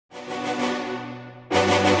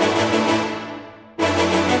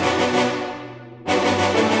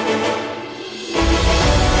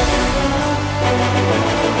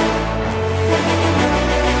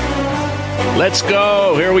Let's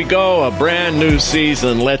go. Here we go. A brand new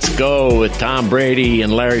season. Let's go with Tom Brady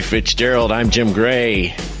and Larry Fitzgerald. I'm Jim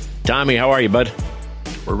Gray. Tommy, how are you, bud?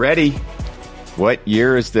 We're ready. What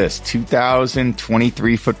year is this?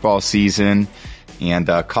 2023 football season, and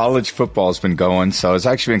college football has been going. So it's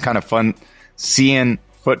actually been kind of fun seeing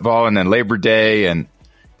football, and then Labor Day, and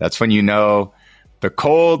that's when you know the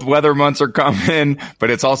cold weather months are coming,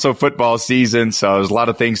 but it's also football season. So there's a lot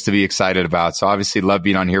of things to be excited about. So obviously love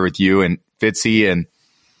being on here with you and Fitzy and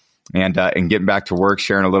getting back to work,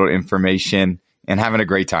 sharing a little information and having a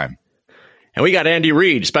great time. And we got Andy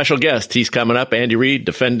Reid, special guest. He's coming up. Andy Reid,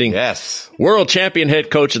 defending world champion head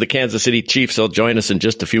coach of the Kansas City Chiefs. He'll join us in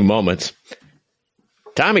just a few moments.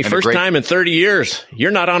 Tommy, first time in 30 years, you're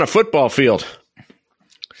not on a football field.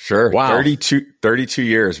 Sure. Wow. 32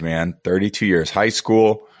 years, man. 32 years. High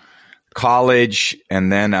school, college,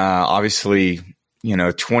 and then obviously,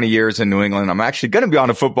 20 years in New England. I'm actually going to be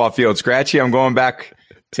on a football field, Scratchy. I'm going back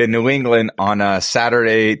to New England on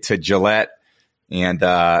Saturday to Gillette. And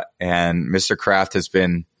Mr. Kraft has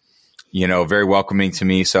been, very welcoming to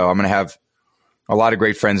me. So I'm going to have a lot of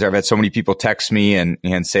great friends there. I've had so many people text me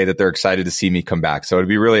and say that they're excited to see me come back. So it'll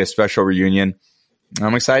be really a special reunion.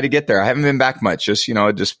 I'm excited to get there. I haven't been back much,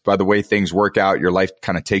 just by the way things work out, your life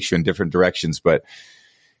kind of takes you in different directions. But,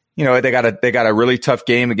 they got a really tough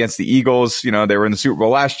game against the Eagles. They were in the Super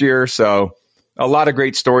Bowl last year. So a lot of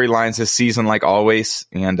great storylines this season, like always.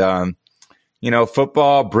 And,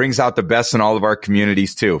 football brings out the best in all of our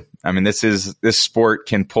communities too. I mean, this sport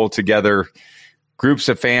can pull together groups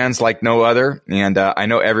of fans like no other. And I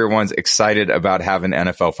know everyone's excited about having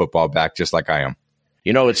NFL football back, just like I am.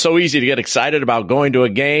 It's so easy to get excited about going to a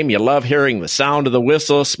game. You love hearing the sound of the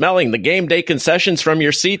whistle, smelling the game day concessions from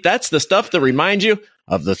your seat. That's the stuff that reminds you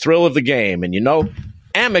of the thrill of the game. And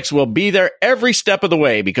Amex will be there every step of the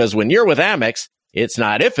way, because when you're with Amex, it's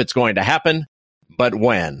not if it's going to happen, but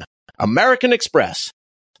when. American Express.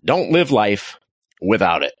 Don't live life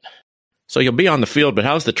without it. So you'll be on the field, but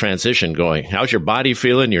how's the transition going? How's your body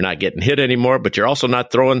feeling? You're not getting hit anymore, but you're also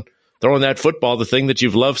not throwing that football, the thing that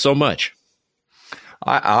you've loved so much.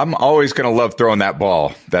 I'm always going to love throwing that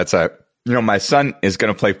ball. That's my son is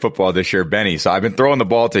going to play football this year, Benny. So I've been throwing the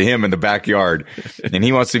ball to him in the backyard, and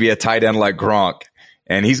he wants to be a tight end like Gronk,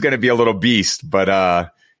 and he's going to be a little beast. But I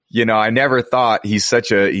never thought he's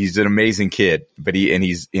an amazing kid, but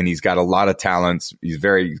he's got a lot of talents. He's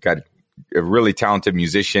got a really talented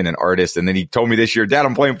musician and artist. And then he told me this year, Dad,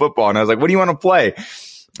 I'm playing football. And I was like, what do you want to play?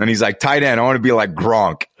 And he's like, tight end. I want to be like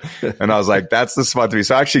Gronk. And I was like, that's the spot to be.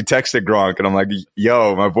 So I actually texted Gronk and I'm like,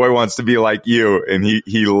 yo, my boy wants to be like you. And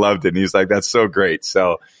he loved it. And he's like, that's so great.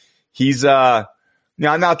 So he's, I'm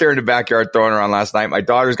out there in the backyard throwing around last night. My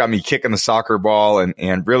daughter's got me kicking the soccer ball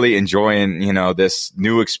and really enjoying, this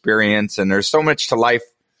new experience. And there's so much to life,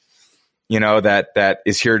 that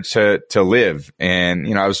is here to live.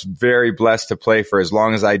 And, I was very blessed to play for as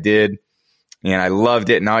long as I did. And I loved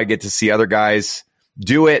it. Now I get to see other guys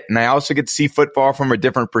do it. And I also get to see football from a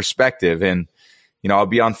different perspective. And, I'll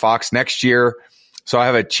be on Fox next year. So I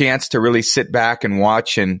have a chance to really sit back and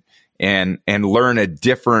watch and learn a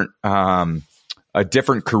different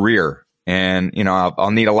career. And,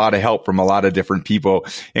 I'll need a lot of help from a lot of different people,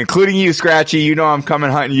 including you, Scratchy. I'm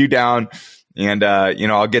coming hunting you down. And,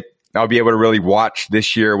 I'll be able to really watch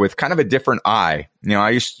this year with kind of a different eye.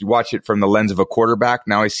 I used to watch it from the lens of a quarterback.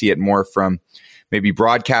 Now I see it more from maybe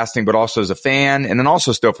broadcasting, but also as a fan, and then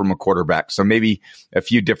also still from a quarterback. So maybe a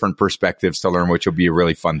few different perspectives to learn, which will be a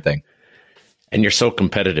really fun thing. And you're so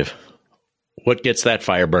competitive. What gets that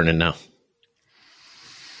fire burning now?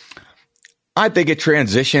 I think it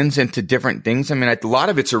transitions into different things. I mean, a lot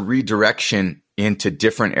of it's a redirection into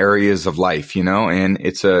different areas of life, and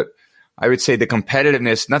I would say the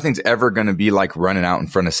competitiveness, nothing's ever going to be like running out in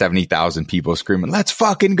front of 70,000 people screaming, let's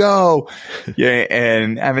fucking go. Yeah.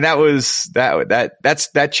 And I mean,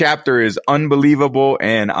 that chapter is unbelievable.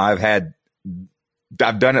 And I've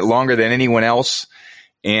done it longer than anyone else.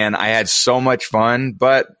 And I had so much fun,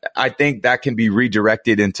 but I think that can be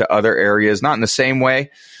redirected into other areas, not in the same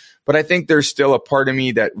way, but I think there's still a part of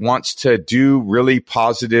me that wants to do really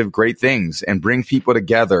positive, great things and bring people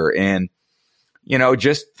together and,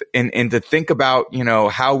 just and to think about,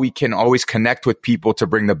 how we can always connect with people to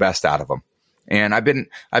bring the best out of them. And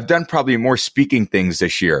I've done probably more speaking things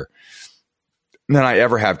this year than I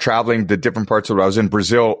ever have, traveling to different parts of it. I was in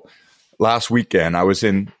Brazil last weekend.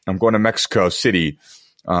 I'm going to Mexico City,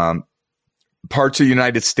 parts of the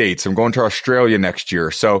United States. I'm going to Australia next year.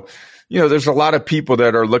 So, there's a lot of people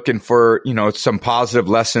that are looking for, some positive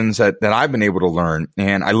lessons that I've been able to learn.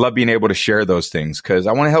 And I love being able to share those things because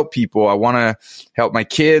I want to help people. I want to help my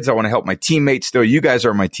kids. I want to help my teammates still. You guys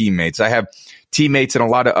are my teammates. I have teammates in a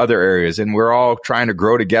lot of other areas, and we're all trying to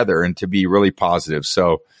grow together and to be really positive.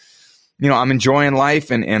 So, I'm enjoying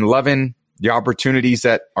life and loving the opportunities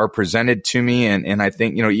that are presented to me. And I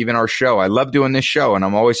think, even our show, I love doing this show, and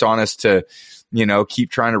I'm always honest to,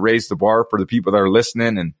 keep trying to raise the bar for the people that are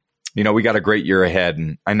listening. And, we got a great year ahead,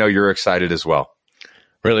 and I know you're excited as well.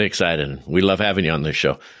 Really excited. We love having you on this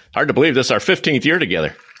show. Hard to believe this is our 15th year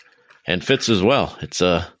together, and Fitz as well. It's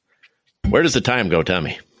where does the time go,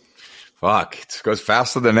 Tommy? Fuck, it goes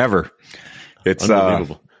faster than ever. It's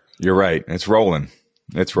unbelievable. You're right. It's rolling.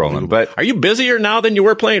 It's rolling. But are you busier now than you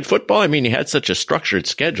were playing football? I mean, you had such a structured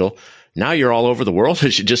schedule. Now you're all over the world,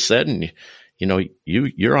 as you just said, and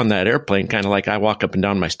you're on that airplane kind of like I walk up and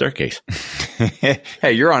down my staircase.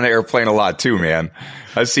 Hey, you're on an airplane a lot too, man.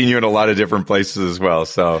 I've seen you in a lot of different places as well.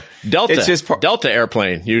 So Delta, it's just Delta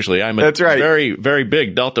airplane. Usually, I'm a very, very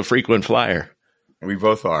big Delta frequent flyer. We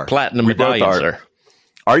both are platinum medallion, sir.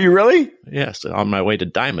 Are you really? Yes, on my way to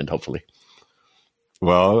diamond, hopefully.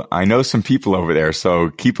 Well, I know some people over there,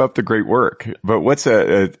 so keep up the great work. But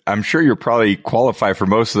I'm sure you're probably qualified for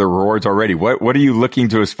most of the rewards already. What are you looking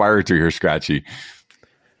to aspire to here, Scratchy?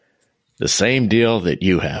 The same deal that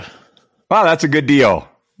you have. Wow, that's a good deal.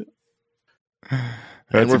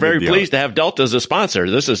 And we're very pleased to have Delta as a sponsor.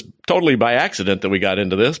 This is totally by accident that we got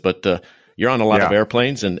into this, but you're on a lot of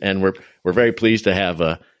airplanes, and we're very pleased to have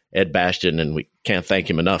Ed Bastian, and we can't thank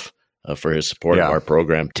him enough for his support of our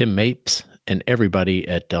program. Tim Mapes and everybody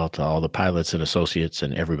at Delta, all the pilots and associates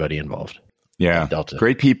and everybody involved. Yeah, Delta.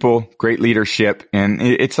 Great people, great leadership. And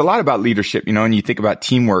it's a lot about leadership, and you think about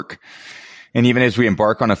teamwork. And even as we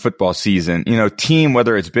embark on a football season, team,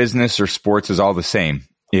 whether it's business or sports, is all the same.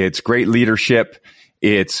 It's great leadership.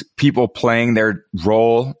 It's people playing their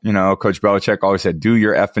role. Coach Belichick always said, do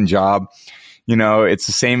your effing job. It's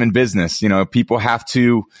the same in business. People have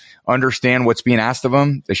to understand what's being asked of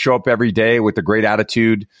them. They show up every day with a great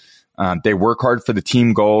attitude. They work hard for the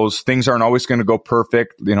team goals. Things aren't always going to go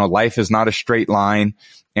perfect. Life is not a straight line,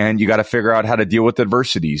 and you got to figure out how to deal with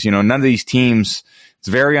adversities. None of these teams, it's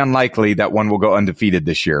very unlikely that one will go undefeated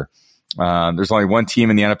this year. There's only one team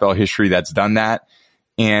in the NFL history that's done that.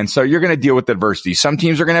 And so you're going to deal with adversity. Some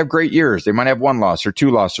teams are going to have great years. They might have 1 loss or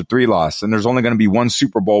 2 loss or 3 loss, and there's only going to be one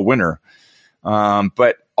Super Bowl winner.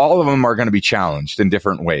 But all of them are going to be challenged in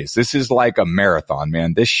different ways. This is like a marathon,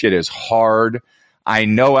 man. This shit is hard. I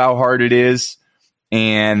know how hard it is.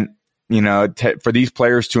 And, for these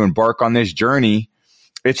players to embark on this journey,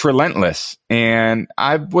 it's relentless. And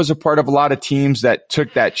I was a part of a lot of teams that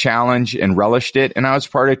took that challenge and relished it. And I was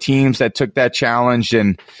part of teams that took that challenge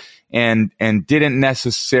and didn't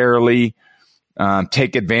necessarily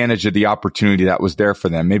take advantage of the opportunity that was there for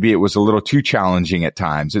them. Maybe it was a little too challenging at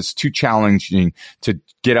times. It's too challenging to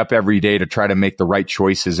get up every day to try to make the right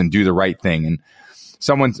choices and do the right thing. And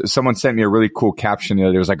someone sent me a really cool caption the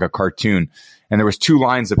other day. It was like a cartoon, and there was 2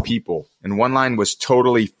 lines of people, and one line was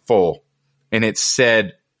totally full, and it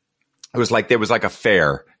said, it was like there was like a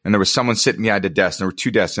fair, and there was someone sitting behind a desk, and there were 2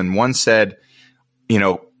 desks, and one said,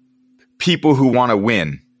 people who want to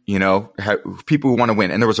win. People who want to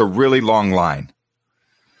win. And there was a really long line.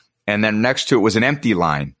 And then next to it was an empty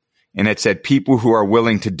line. And it said, people who are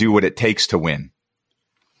willing to do what it takes to win.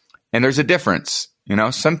 And there's a difference.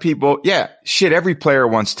 Some people, every player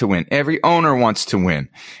wants to win. Every owner wants to win.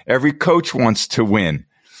 Every coach wants to win.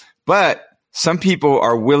 But some people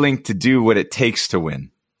are willing to do what it takes to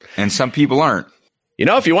win. And some people aren't.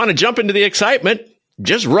 If you want to jump into the excitement,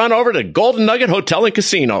 just run over to Golden Nugget Hotel and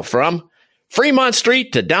Casino from Fremont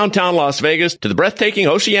Street to downtown Las Vegas to the breathtaking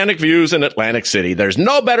oceanic views in Atlantic City. There's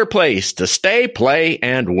no better place to stay, play,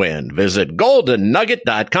 and win. Visit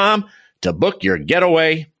goldennugget.com to book your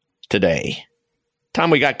getaway today. Tom,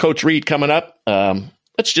 we got Coach Reid coming up.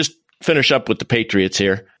 Let's just finish up with the Patriots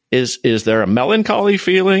here. Is there a melancholy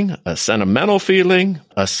feeling, a sentimental feeling,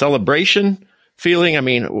 a celebration feeling? I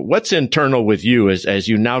mean, what's internal with you as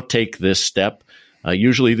you now take this step?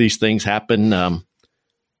 Usually these things happen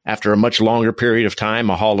after a much longer period of time.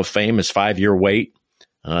 A Hall of Fame is 5-year wait.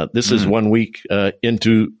 This is 1 week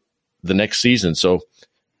into the next season. So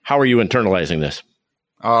how are you internalizing this?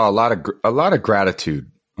 Oh, a lot of gratitude.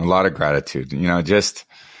 A lot of gratitude.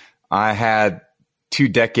 I had 2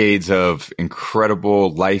 decades of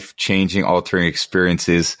incredible, life-changing, altering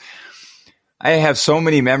experiences. I have so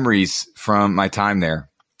many memories from my time there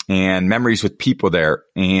and memories with people there.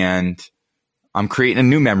 And I'm creating a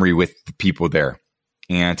new memory with the people there.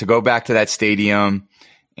 And to go back to that stadium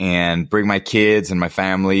and bring my kids and my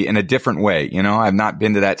family in a different way. You know, I've not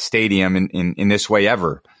been to that stadium in this way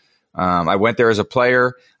ever. I went there as a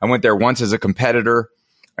player. I went there once as a competitor,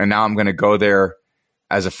 and now I'm going to go there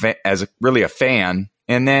as really a fan.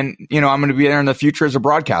 And then, you know, I'm going to be there in the future as a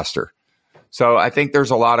broadcaster. So I think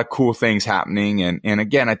there's a lot of cool things happening. And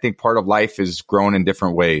again, I think part of life is growing in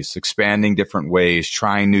different ways, expanding different ways,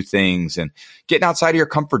 trying new things and getting outside of your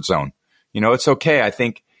comfort zone. You know, it's okay. I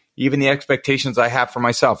think even the expectations I have for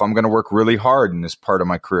myself, I'm going to work really hard in this part of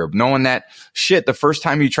my career, knowing that the first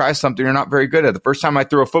time you try something, you're not very good at it. The first time I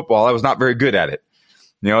threw a football, I was not very good at it.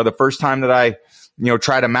 You know, the first time that I,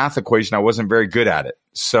 tried a math equation, I wasn't very good at it.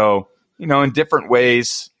 So, in different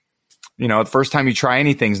ways, the first time you try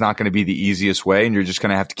anything is not going to be the easiest way, and you're just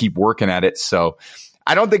going to have to keep working at it. So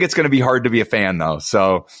I don't think it's going to be hard to be a fan, though.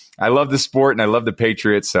 So I love the sport and I love the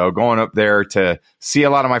Patriots. So going up there to see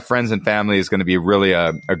a lot of my friends and family is going to be really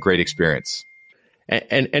a great experience.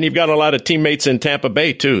 And you've got a lot of teammates in Tampa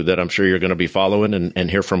Bay, too, that I'm sure you're going to be following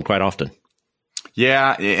and hear from quite often.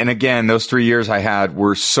 Yeah. And again, those 3 years I had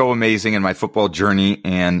were so amazing in my football journey.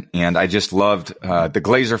 And I just loved the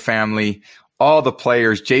Glazer family, all the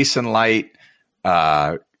players, Jason Light,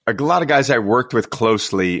 a lot of guys I worked with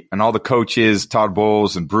closely, and all the coaches, Todd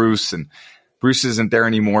Bowles and Bruce isn't there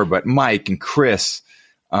anymore, but Mike and Chris,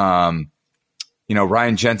 Ryan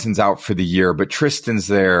Jensen's out for the year, but Tristan's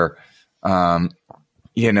there.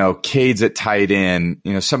 Cade's at tight end,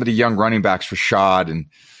 some of the young running backs, Rashad, and,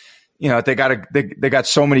 they got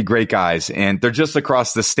so many great guys, and they're just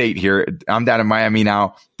across the state here. I'm down in Miami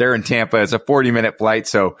now. They're in Tampa. It's a 40-minute flight,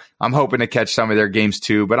 so I'm hoping to catch some of their games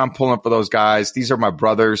too, but I'm pulling for those guys. These are my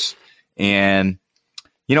brothers, and,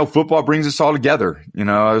 football brings us all together.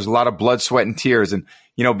 There's a lot of blood, sweat, and tears, and,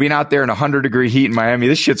 being out there in 100-degree heat in Miami,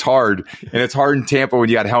 this shit's hard, and it's hard in Tampa when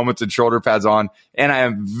you got helmets and shoulder pads on, and I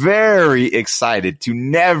am very excited to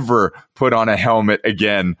never put on a helmet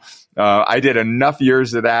again. I did enough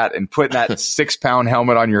years of that, and putting that 6-pound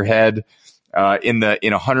helmet on your head in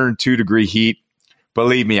 102-degree heat,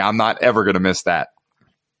 believe me, I'm not ever going to miss that.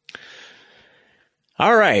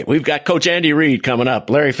 All right, we've got Coach Andy Reid coming up.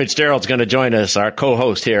 Larry Fitzgerald's going to join us, our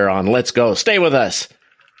co-host here on Let's Go. Stay with us.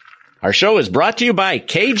 Our show is brought to you by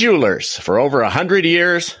Kay Jewelers. For over 100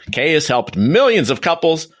 years, Kay has helped millions of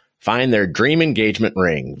couples find their dream engagement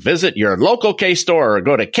ring. Visit your local Kay store or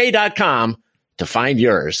go to Kay.com to find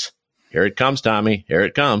yours. Here it comes, Tommy. Here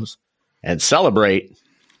it comes. And celebrate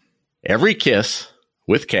every kiss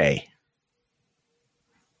with Kay.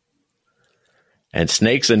 And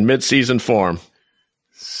snakes in mid-season form.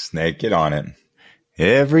 Snake it on it.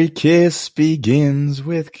 Every kiss begins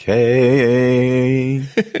with K.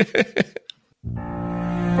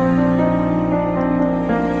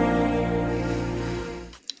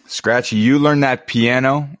 Scratchy, you learn that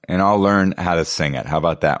piano, and I'll learn how to sing it. How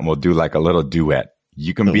about that? And we'll do like a little duet.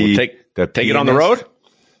 You can be take it on the road?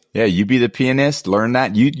 Yeah, you be the pianist. Learn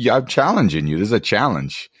that. I'm challenging you. This is a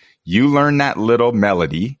challenge. You learn that little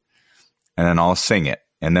melody, and then I'll sing it.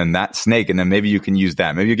 And then that snake, and then maybe you can use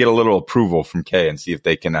that. Maybe you get a little approval from Kay and see if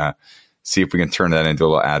they can, see if we can turn that into a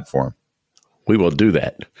little ad for him. We will do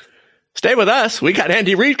that. Stay with us. We got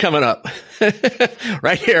Andy Reid coming up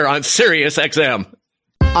right here on Sirius XM.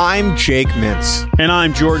 I'm Jake Mintz. And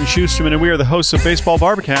I'm Jordan Schusterman, and we are the hosts of Baseball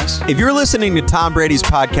Barbacast. If you're listening to Tom Brady's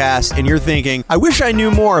podcast and you're thinking, I wish I knew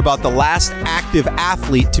more about the last active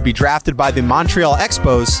athlete to be drafted by the Montreal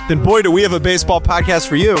Expos, then boy, do we have a baseball podcast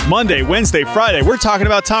for you. Monday, Wednesday, Friday, we're talking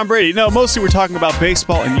about Tom Brady. No, mostly we're talking about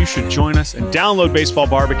baseball, and you should join us and download Baseball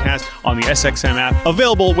Barbacast on the SXM app,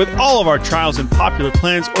 available with all of our trials and popular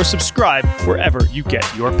plans, or subscribe wherever you get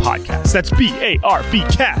your podcasts. That's B-A-R-B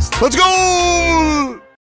cast. Let's go!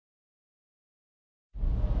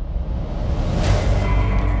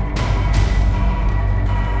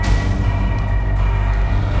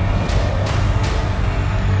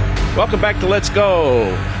 Welcome back to Let's Go.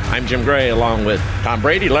 I'm Jim Gray, along with Tom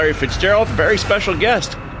Brady, Larry Fitzgerald, very special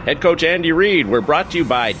guest, head coach Andy Reid. We're brought to you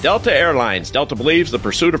by Delta Airlines. Delta believes the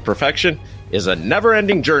pursuit of perfection is a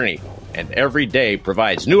never-ending journey, and every day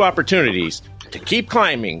provides new opportunities to keep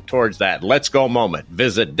climbing towards that Let's Go moment.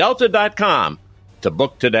 Visit Delta.com to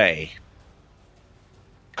book today.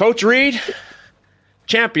 Coach Reid,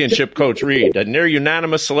 championship Coach Reid, a near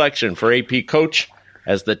unanimous selection for AP Coach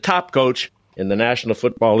as the top coach in the National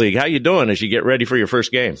Football League. How you doing as you get ready for your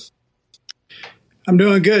first game? I'm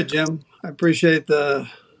doing good, Jim. I appreciate the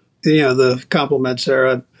compliments there.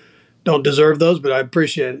 I don't deserve those, but I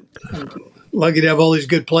appreciate it. I'm lucky to have all these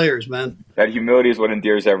good players, man. That humility is what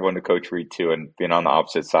endears everyone to Coach Reid, too, and being on the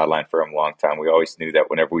opposite sideline for him a long time. We always knew that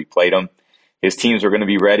whenever we played him, his teams were going to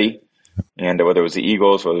be ready. And whether it was the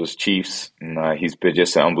Eagles, whether it was Chiefs, and he's been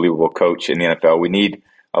just an unbelievable coach in the NFL. We need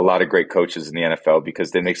a lot of great coaches in the NFL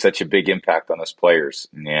because they make such a big impact on us players.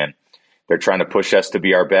 And they're trying to push us to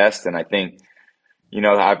be our best. And I think,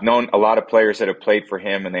 I've known a lot of players that have played for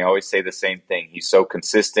him, and they always say the same thing. He's so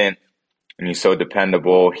consistent and he's so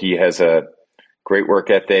dependable. He has a great work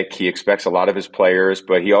ethic. He expects a lot of his players,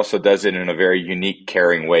 but he also does it in a very unique,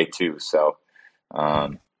 caring way too. So,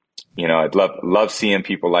 I'd love seeing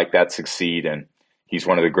people like that succeed. And he's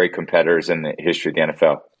one of the great competitors in the history of the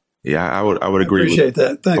NFL. Yeah, I would agree. Appreciate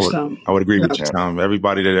that. Thanks, Tom. I would agree with you, Tom.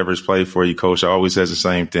 Everybody that ever has played for you, Coach, always says the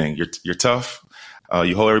same thing. You're tough.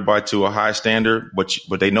 You hold everybody to a high standard, but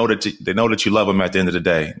they know that you love them at the end of the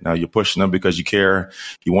day. Now you're pushing them because you care.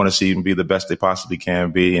 You want to see them be the best they possibly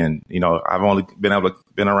can be. And I've only been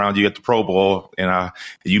around you at the Pro Bowl, and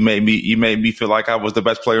you made me feel like I was the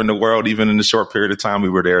best player in the world, even in the short period of time we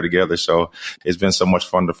were there together. So it's been so much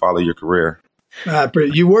fun to follow your career. You're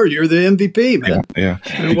the MVP, man. Yeah.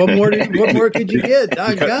 And what more could you get?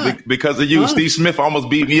 Because of you, Steve Smith almost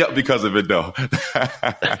beat me up because of it, though.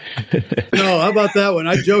 No, how about that one?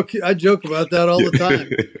 I joke about that all the time.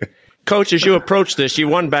 Coach, as you approach this, you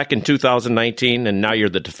won back in 2019, and now you're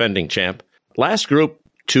the defending champ. Last group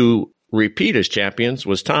to repeat as champions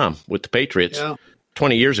was Tom with the Patriots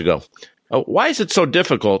 20 years ago. Why is it so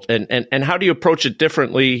difficult, and how do you approach it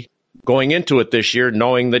differently going into it this year,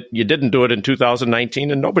 knowing that you didn't do it in 2019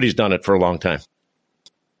 and nobody's done it for a long time?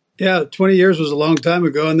 Yeah, 20 years was a long time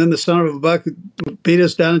ago, and then the son of a buck beat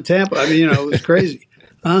us down in Tampa. I mean, it was crazy.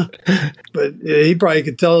 Huh? But he probably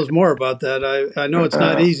could tell us more about that. I know it's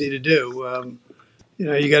not easy to do.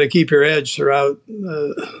 You got to keep your edge throughout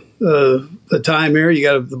the time here.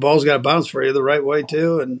 The ball's got to bounce for you the right way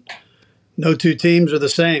too, and no two teams are the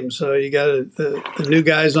same. So you got the new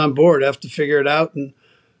guys on board have to figure it out. And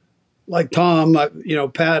like Tom,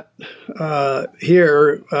 Pat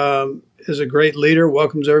here is a great leader.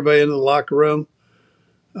 Welcomes everybody into the locker room.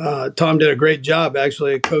 Tom did a great job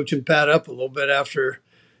actually coaching Pat up a little bit after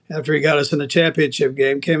he got us in the championship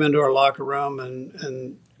game. Came into our locker room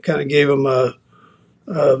and kind of gave him a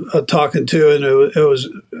talking to, and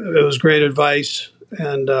it was great advice.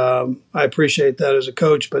 And I appreciate that as a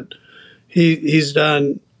coach. But he's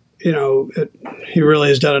done, he really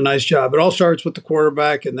has done a nice job. It all starts with the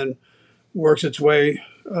quarterback, and then works its way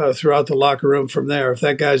throughout the locker room from there. If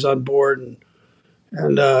that guy's on board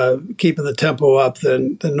and keeping the tempo up,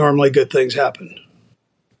 then normally good things happen.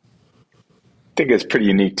 I think it's pretty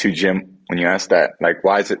unique too, Jim, when you ask that. Like,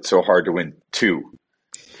 why is it so hard to win two?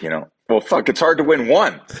 Well, fuck, it's hard to win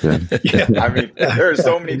one. Yeah. I mean, there are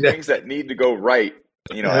so many things that need to go right,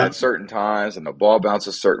 at certain times, and the ball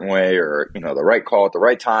bounces a certain way, or, the right call at the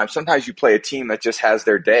right time. Sometimes you play a team that just has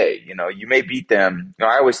their day. You may beat them.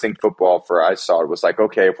 I always think football I saw it was like,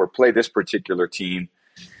 okay, if we play this particular team,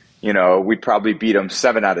 we'd probably beat them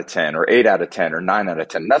 7 out of 10 or 8 out of 10 or 9 out of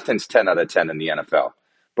 10. Nothing's 10 out of 10 in the NFL.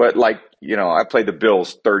 But I played the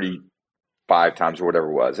Bills 35 times or whatever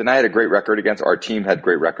it was, and I had a great record against our team, had a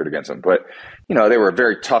great record against them. But, they were a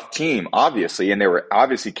very tough team, obviously, and they were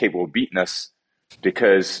obviously capable of beating us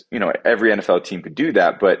because, every NFL team could do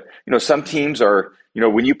that. But, some teams are,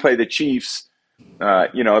 when you play the Chiefs,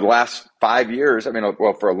 the last 5 years,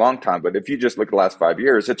 for a long time, but if you just look at the last 5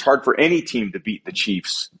 years, it's hard for any team to beat the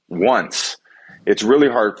Chiefs once. It's really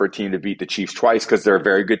hard for a team to beat the Chiefs twice because they're a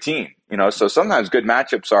very good team. So sometimes good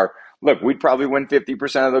matchups are, look, we'd probably win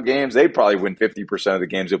 50% of the games. They'd probably win 50% of the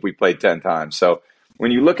games if we played 10 times. So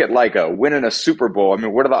when you look at winning a Super Bowl,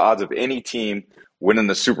 what are the odds of any team winning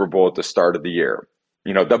the Super Bowl at the start of the year?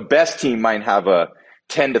 The best team might have a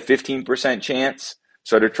 10 to 15% chance.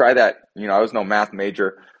 So to try that, I was no math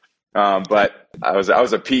major, but I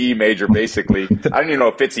was a PE major basically. I didn't even know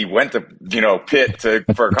if Fitzy went to Pitt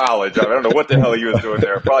for college. I don't know what the hell he was doing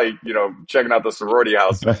there. Probably checking out the sorority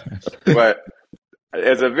house. But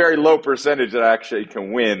it's a very low percentage that actually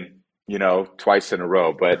can win twice in a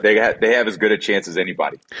row. But they have as good a chance as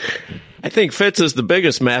anybody. I think Fitz is the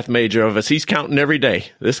biggest math major of us. He's counting every day.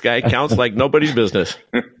 This guy counts like nobody's business.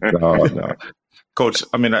 No. Coach,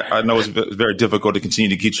 I know it's very difficult to continue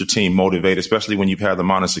to get your team motivated, especially when you've had the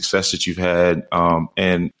amount of success that you've had.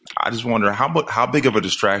 And I just wonder how big of a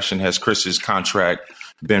distraction has Chris's contract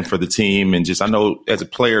been for the team? And I know as a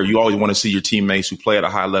player, you always want to see your teammates who play at a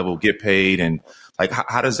high level get paid. And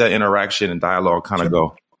how does that interaction and dialogue kind of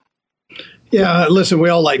go? Yeah, listen, we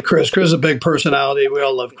all like Chris. Chris is a big personality. We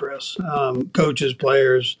all love Chris. Coaches,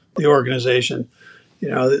 players, the organization.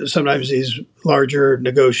 Sometimes these larger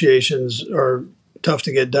negotiations are tough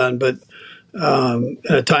to get done, but in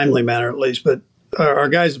a timely manner at least. But our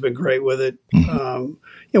guys have been great with it.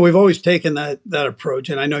 We've always taken that approach,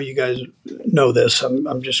 and I know you guys know this.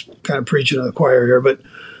 I'm just kind of preaching to the choir here, but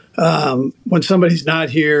when somebody's not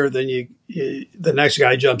here, then the next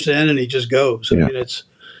guy jumps in and he just goes. I mean, it's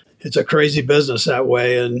a crazy business that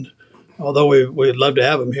way. And although we'd love to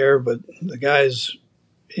have them here, but the guys,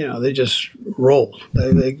 they just roll.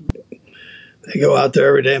 They go out there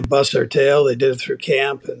every day and bust their tail. They did it through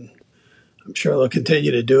camp, and I'm sure they'll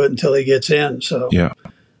continue to do it until he gets in. So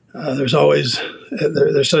there's always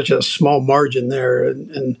there's such a small margin there,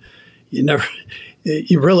 and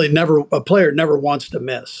you really never, a player never wants to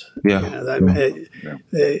miss.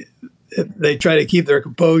 They try to keep their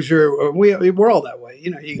composure. We're all that way.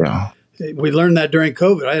 We learned that during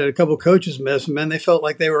COVID. I had a couple of coaches miss, and man, they felt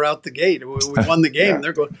like they were out the gate. We won the game. And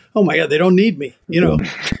they're going, "Oh my God, they don't need me."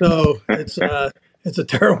 So it's a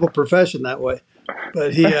terrible profession that way.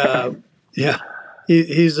 But he's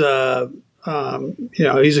a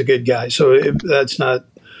good guy. So it'll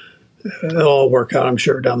all work out, I'm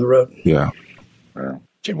sure, down the road. Yeah.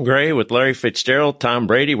 Jim Gray with Larry Fitzgerald, Tom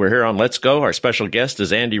Brady. We're here on Let's Go. Our special guest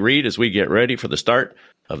is Andy Reid as we get ready for the start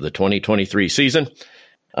of the 2023 season.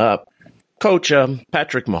 Coach,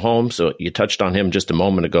 Patrick Mahomes, so you touched on him just a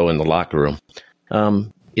moment ago in the locker room.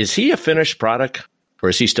 Is he a finished product, or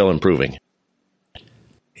is he still improving?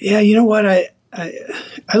 Yeah, you know what? I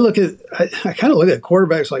kind of look at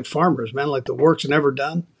quarterbacks like farmers, man, like the work's never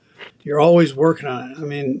done. You're always working on it. I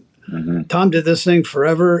mean, Tom did this thing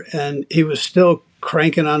forever, and he was still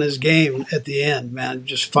cranking on his game at the end, man,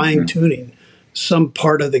 just fine-tuning some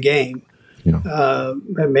part of the game.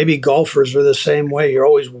 And maybe golfers are the same way. You're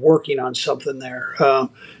always working on something there.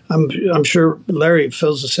 I'm sure Larry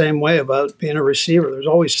feels the same way about being a receiver. There's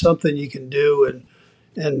always something you can do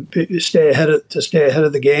and stay ahead of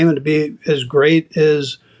the game and to be as great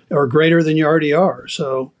as or greater than you already are.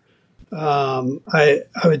 So I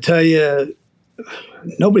would tell you,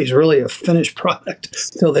 nobody's really a finished product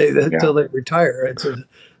until they retire.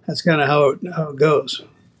 That's kind of how it goes.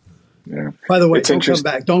 Yeah. By the way,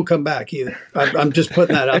 don't come back either. I'm just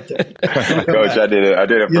putting that out there. Coach, back. I did it.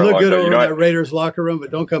 You look good over in that Raiders locker room, but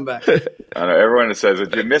don't come back. I know everyone says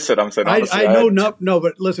if you miss it, I'm saying honestly,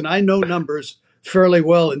 but listen, I know numbers fairly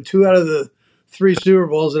well, and 2 out of the 3 Super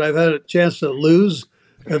Bowls that I've had a chance to lose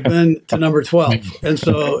have been to number 12, and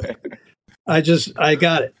so I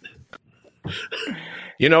got it.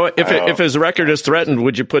 If his record is threatened,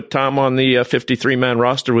 would you put Tom on the 53-man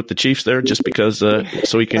roster with the Chiefs there, just because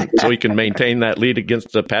so he can maintain that lead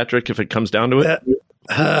against Patrick if it comes down to it?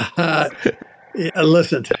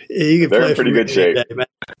 Listen, you can They're play in pretty good shape. Day, man.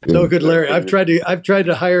 So good, Larry. I've tried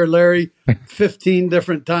to hire Larry 15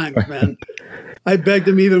 different times, man. I begged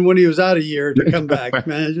him even when he was out a year to come back,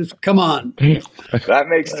 man. Just come on. That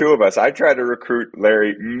makes 2 of us. I tried to recruit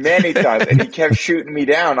Larry many times, and he kept shooting me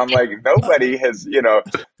down. I'm like, nobody has,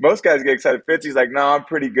 most guys get excited. Fitzy's like, no, I'm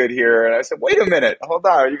pretty good here. And I said, wait a minute, hold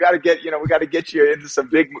on. You got to get, we got to get you into some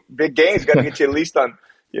big games. Got to get you at least on,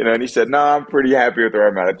 and he said, no, I'm pretty happy with where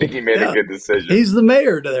I'm at. I think he made a good decision. He's the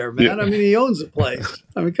mayor there, man. Yeah. I mean, he owns the place.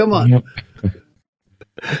 I mean, come on.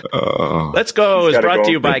 Let's Go is brought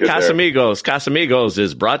to you by Casamigos. Casamigos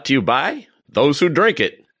is brought to you by those who drink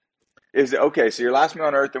it. Is okay. So your last meal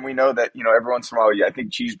on earth, and we know that every once in a while, I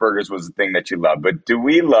think cheeseburgers was the thing that you love. But do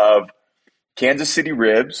we love Kansas City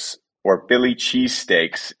ribs or Philly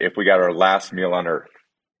cheesesteaks if we got our last meal on earth?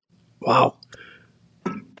 Wow,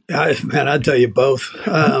 man, I'd tell you both.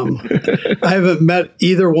 I haven't met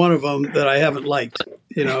either one of them that I haven't liked.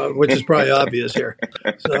 Which is probably obvious here.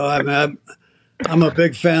 So I'm a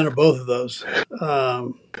big fan of both of those.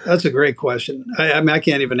 That's a great question. I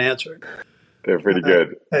can't even answer it. They're pretty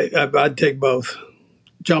good. I'd take both.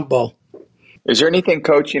 Jump ball. Is there anything,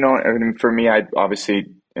 Coach, for me, I obviously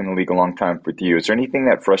in the league a long time with you. Is there anything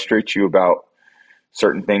that frustrates you about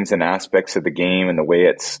certain things and aspects of the game and the way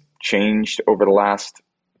it's changed over the last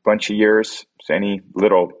bunch of years? So any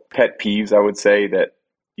little pet peeves, I would say, that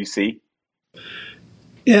you see?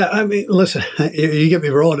 Yeah, I mean, listen, you get me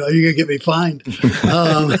rolling, you're going to get me fined.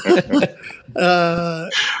 I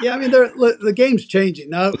mean, the game's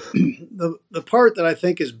changing. Now, the part that I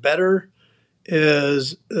think is better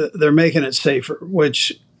is they're making it safer,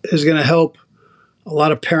 which is going to help a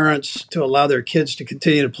lot of parents to allow their kids to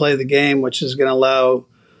continue to play the game, which is going to allow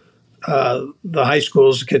the high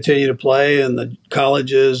schools to continue to play and the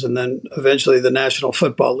colleges and then eventually the National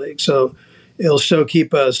Football League. So it'll still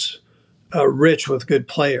keep us rich with good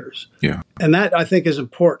players. Yeah. And that I think is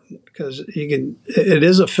important because it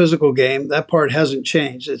is a physical game. That part hasn't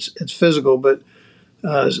changed. It's physical, but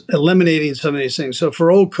eliminating some of these things. So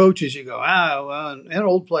for old coaches, you go, and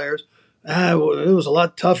old players, it was a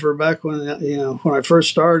lot tougher back when I first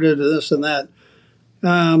started, this and that.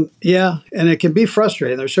 Yeah, and it can be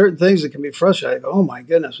frustrating. There's certain things that can be frustrating. Oh my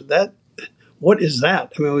goodness, what is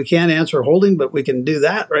that? I mean, we can't answer holding, but we can do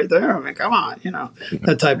that right there. I mean, come on,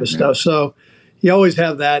 that type of stuff. So you always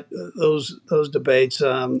have those debates.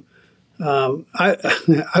 I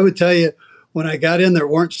would tell you, when I got in, there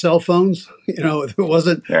weren't cell phones. It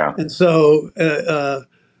wasn't. Yeah. And so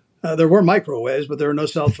there were microwaves, but there were no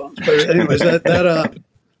cell phones. But anyways, the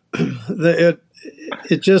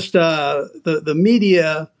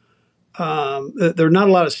media, there are not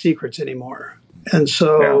a lot of secrets anymore. And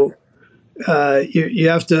so you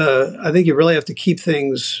have to, I think you really have to keep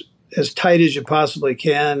things as tight as you possibly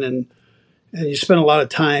can. And you spend a lot of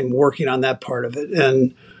time working on that part of it.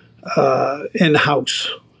 And in-house,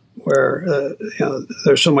 where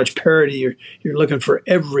there's so much parity, you're looking for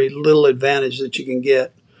every little advantage that you can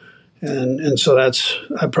get. And so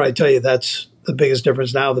I'd probably tell you that's the biggest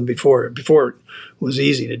difference now than before. Before it was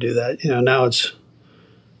easy to do that. Now it's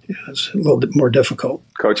a little bit more difficult.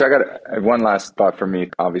 Coach, I got one last thought for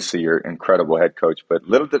me. Obviously, you're an incredible head coach, but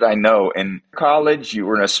little did I know, in college, you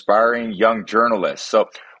were an aspiring young journalist. So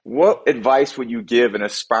what advice would you give an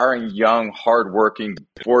aspiring, young, hardworking,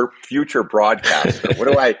 for future broadcaster? What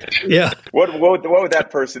would that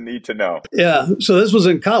person need to know? Yeah. So this was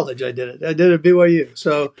in college. I did it. I did it at BYU.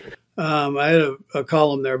 So I had a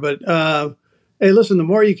column there. But hey, listen, the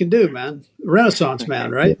more you can do, man. Renaissance man,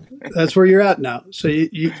 right? That's where you're at now. So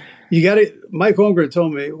you got to. Mike Holmgren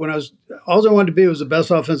told me when all I wanted to be was the best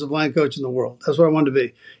offensive line coach in the world. That's what I wanted to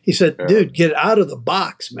be. He said, "Dude, get out of the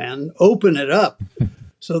box, man. Open it up."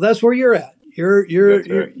 So that's where you're at.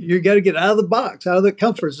 You got to get out of the box, out of the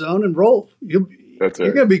comfort zone, and roll. You're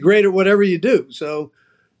going to be great at whatever you do. So,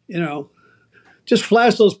 just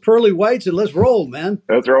flash those pearly whites and let's roll, man.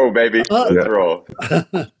 Let's roll, baby. Let's roll.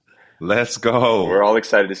 Let's go. We're all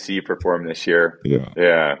excited to see you perform this year.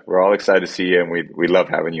 Yeah. We're all excited to see you, and we love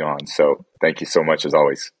having you on. So thank you so much as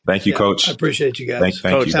always. Thank you, Coach. I appreciate you guys.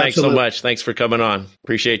 Thank Coach, you. thanks so much. Thanks for coming on.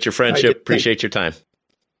 Appreciate your friendship. Appreciate your time.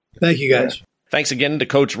 Thank you, guys. Yeah. Thanks again to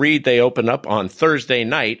Coach Reid. They open up on Thursday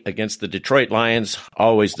night against the Detroit Lions.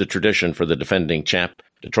 Always the tradition for the defending champ.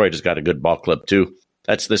 Detroit has got a good ball club, too.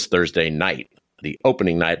 That's this Thursday night, the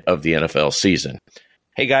opening night of the NFL season.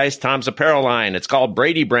 Hey, guys, Tom's apparel line. It's called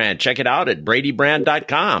Brady Brand. Check it out at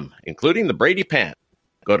bradybrand.com, including the Brady pant.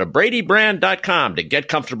 Go to bradybrand.com to get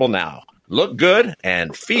comfortable now. Look good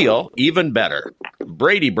and feel even better.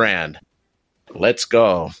 Brady Brand. Let's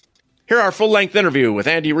go. Hear our full-length interview with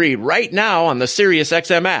Andy Reid right now on the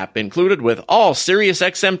SiriusXM app, included with all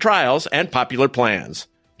SiriusXM trials and popular plans.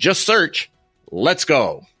 Just search Let's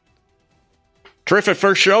Go. Terrific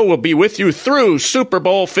first show will be with you through Super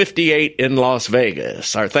Bowl 58 in Las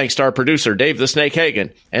Vegas. Our thanks to our producer, Dave the Snake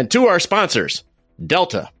Hagen, and to our sponsors,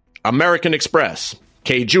 Delta, American Express,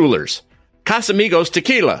 K Jewelers, Casamigos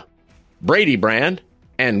Tequila, Brady Brand,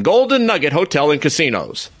 and Golden Nugget Hotel and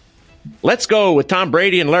Casinos. Let's Go with Tom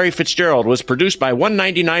Brady and Larry Fitzgerald was produced by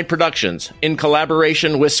 199 Productions in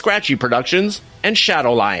collaboration with Scratchy Productions and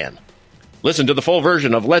Shadow Lion. Listen to the full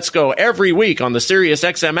version of Let's Go every week on the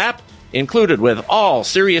SiriusXM app, included with all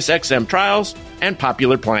SiriusXM trials and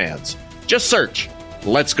popular plans. Just search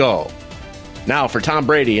Let's Go. Now for Tom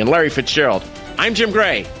Brady and Larry Fitzgerald, I'm Jim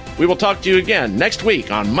Gray. We will talk to you again next week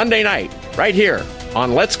on Monday night, right here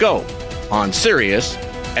on Let's Go on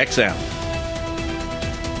SiriusXM.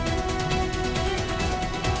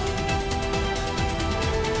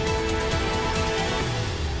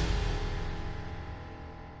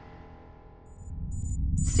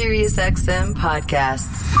 SiriusXM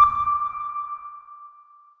podcasts.